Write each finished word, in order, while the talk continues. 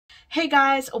Hey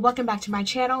guys, welcome back to my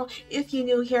channel. If you're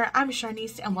new here, I'm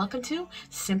Sharnice and welcome to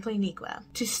Simply Niqua.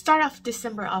 To start off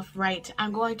December off right,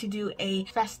 I'm going to do a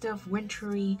festive,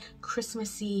 wintry,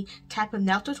 Christmassy type of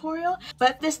nail tutorial.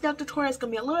 But this nail tutorial is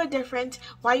going to be a little different.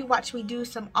 While you watch me do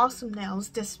some awesome nails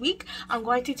this week, I'm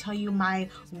going to tell you my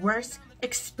worst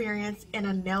experience in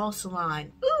a nail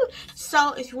salon. Ooh.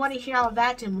 So if you want to hear all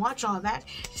that and watch all that,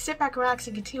 sit back, relax,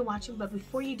 and continue watching. But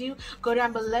before you do, go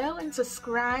down below and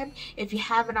subscribe if you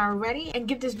haven't already, and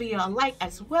give this video a like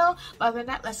as well. But other than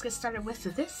that, let's get started with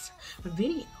this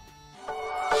video. And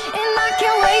I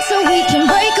can't wait so we can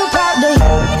break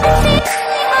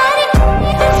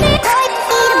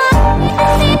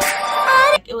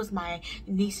It was my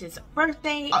niece's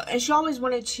birthday, and she always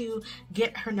wanted to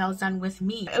get her nails done with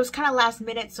me. It was kind of last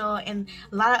minute, so and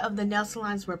a lot of the nail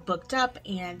salons were booked up,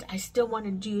 and I still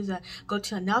wanted to go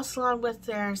to a nail salon with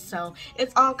her, so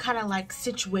it's all kind of like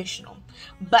situational.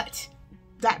 But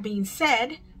that being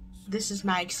said, this is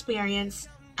my experience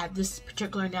at this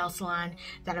particular nail salon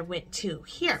that I went to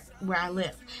here where I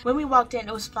live. When we walked in,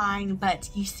 it was fine, but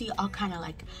you see all kind of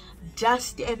like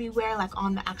dust everywhere, like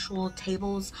on the actual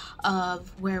tables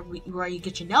of where you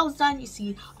get your nails done. You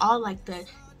see all like the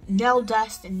nail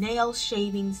dust and nail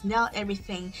shavings, nail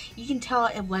everything. You can tell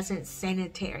it wasn't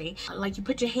sanitary. Like you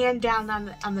put your hand down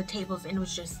on the tables and it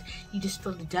was just, you just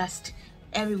feel the dust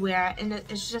everywhere, and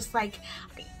it's just like,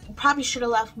 we probably should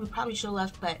have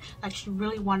left, but like she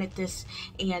really wanted this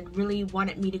and really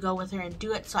wanted me to go with her and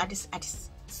do it, so I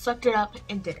just sucked it up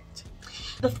and did it.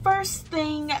 The first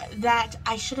thing that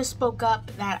I should have spoke up,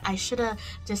 that I should have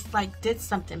just like did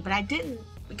something, but I didn't,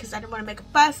 because I didn't want to make a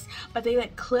fuss. But they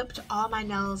like clipped all my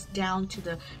nails down to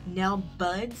the nail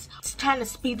buds. Just trying to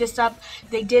speed this up,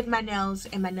 they did my nails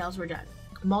and my nails were done.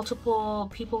 Multiple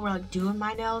people were like doing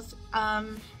my nails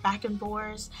back and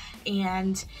forth,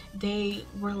 and they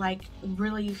were like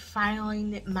really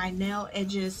filing my nail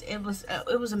edges. It was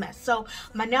a mess. So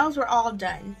my nails were all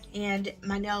done, and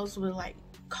my nails were like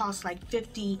cost like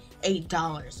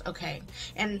 $58, okay?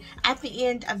 And at the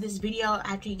end of this video,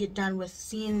 after you get done with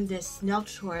seeing this nail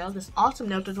tutorial, this awesome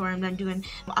nail tutorial I'm doing,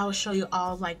 I will show you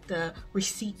all like the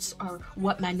receipts or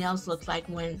what my nails looked like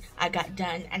when I got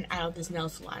done and out of this nail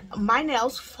salon. My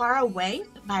nails, far away,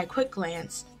 by a quick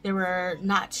glance, they were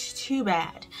not too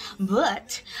bad,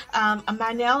 but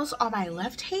my nails on my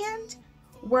left hand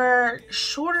were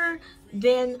shorter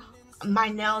than my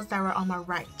nails that were on my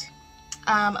right.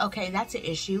 Okay, that's an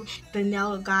issue. The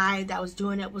nail guy that was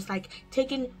doing it was like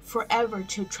taking forever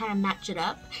to try to match it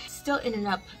up. Still ended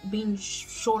up being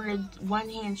shorter, one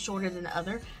hand shorter than the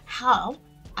other. How?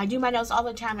 I do my nails all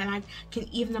the time and I can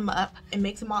even them up and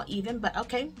make them all even, but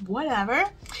okay, whatever.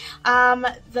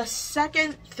 The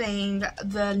second thing,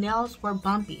 the nails were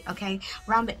bumpy, okay?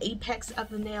 Around the apex of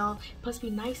the nail, it's supposed to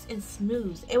be nice and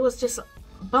smooth. It was just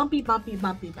bumpy,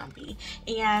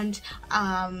 and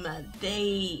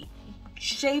they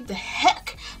shaved the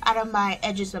heck out of my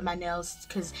edges of my nails,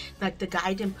 because like the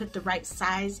guy didn't put the right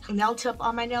size nail tip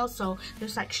on my nails, so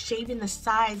there's like shaving the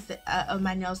size of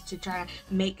my nails to try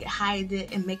to hide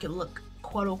it and make it look,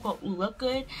 quote unquote, look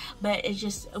good. But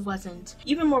it wasn't.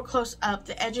 Even more close up,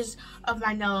 the edges of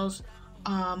my nails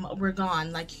were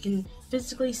gone. Like you can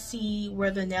physically see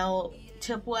where the nail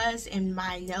tip was and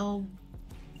my nail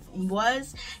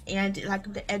was, and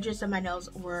like the edges of my nails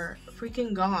were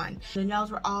freaking gone. The nails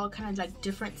were all kind of like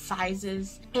different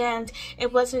sizes, and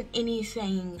it wasn't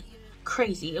anything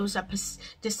crazy. It was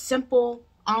just simple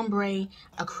ombre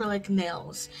acrylic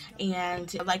nails,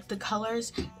 and like the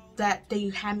colors that they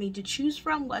had me to choose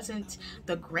from wasn't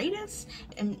the greatest.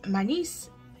 And my niece,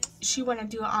 she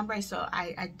wanted to do an ombre, so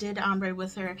I did ombre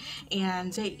with her,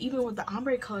 and even with the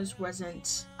ombre colors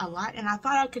wasn't a lot, and I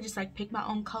thought I could just like pick my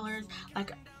own colors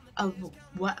like of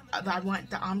what I want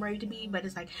the ombre to be, but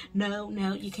it's like no,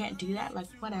 you can't do that. Like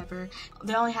whatever.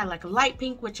 They only had like a light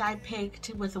pink, which I picked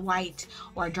with a white,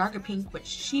 or a darker pink, which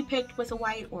she picked with a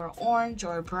white, or orange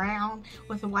or brown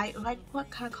with a white. Like what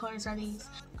kind of colors are these?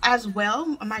 As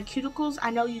well, my cuticles,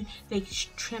 I know they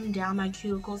trimmed down my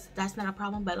cuticles, that's not a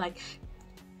problem, but like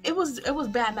it was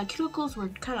bad. My cuticles were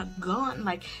kind of gone.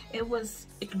 Like it was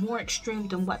more extreme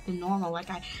than what the normal. Like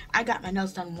I got my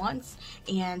nails done once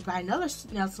and by another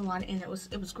nail salon, and it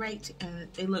was great and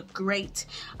they looked great.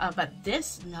 But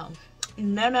this, no.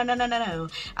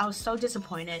 I was so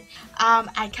disappointed.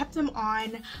 I kept them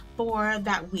on for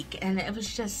that week, and it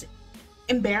was just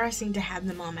embarrassing to have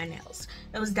them on my nails.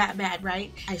 It was that bad,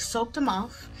 right? I soaked them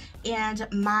off, and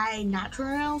my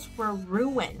natural nails were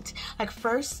ruined. Like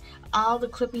first, all the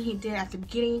clipping he did at the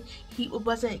beginning, it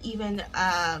wasn't even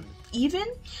even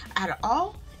at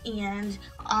all, and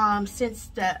since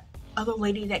the other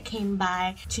lady that came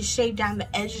by to shave down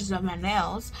the edges of my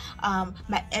nails,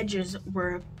 my edges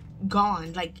were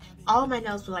gone. Like all my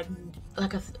nails were like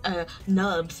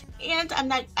nubs, and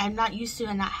I'm not used to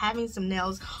and not having some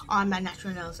nails on my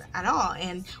natural nails at all.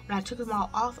 And when I took them all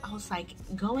off, I was like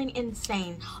going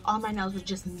insane. All my nails were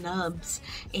just nubs,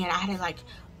 and I had to like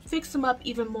fix them up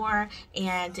even more,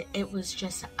 and it was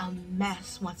just a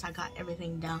mess once I got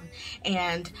everything done.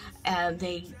 And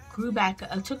they grew back.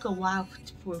 It took a while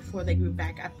before they grew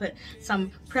back. I put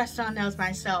some pressed on nails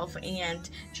myself and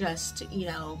just, you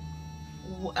know,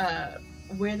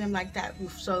 wear them like that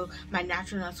so my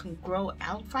natural nails can grow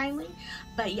out finally.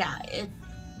 But yeah,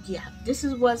 this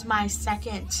was my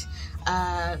second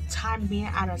time being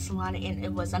at a salon, and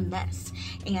it was a mess.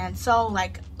 And so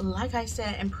like I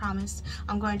said and promised,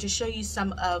 I'm going to show you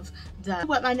some of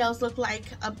what my nails look like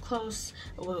up close,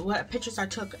 what pictures I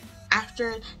took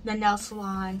after the nail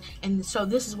salon. And so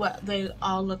this is what they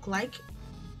all look like,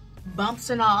 bumps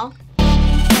and all.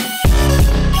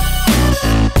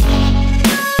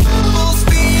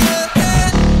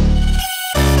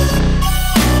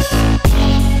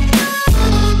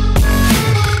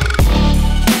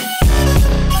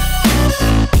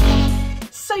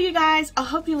 Guys, I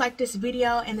hope you like this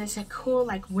video, and it's a cool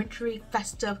like wintry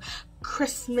festive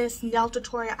Christmas nail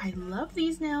tutorial. I love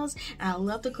these nails, and I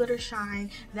love the glitter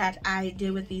shine that I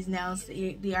did with these nails.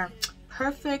 They are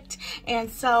perfect. And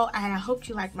so, and I hope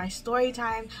you like my story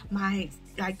time, my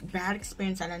like bad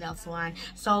experience at a nail salon.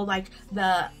 So like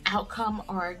the outcome,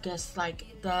 or just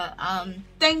like the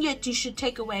thing that you should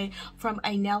take away from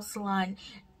a nail salon: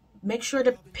 make sure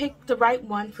to pick the right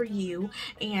one for you,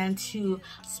 and to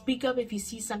speak up if you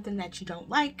see something that you don't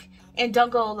like, and don't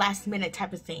go last minute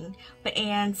type of thing.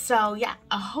 And so yeah,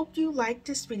 I hope you liked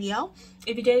this video.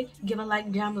 If you did, give a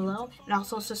like down below, and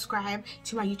also subscribe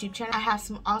to my YouTube channel. I have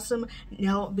some awesome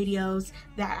nail videos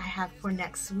that I have for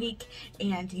next week,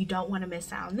 and you don't want to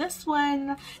miss out on this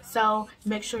one. So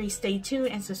make sure you stay tuned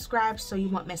and subscribe so you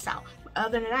won't miss out.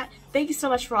 Other than that, thank you so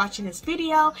much for watching this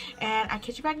video, and I'll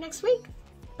catch you back next week.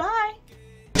 Bye.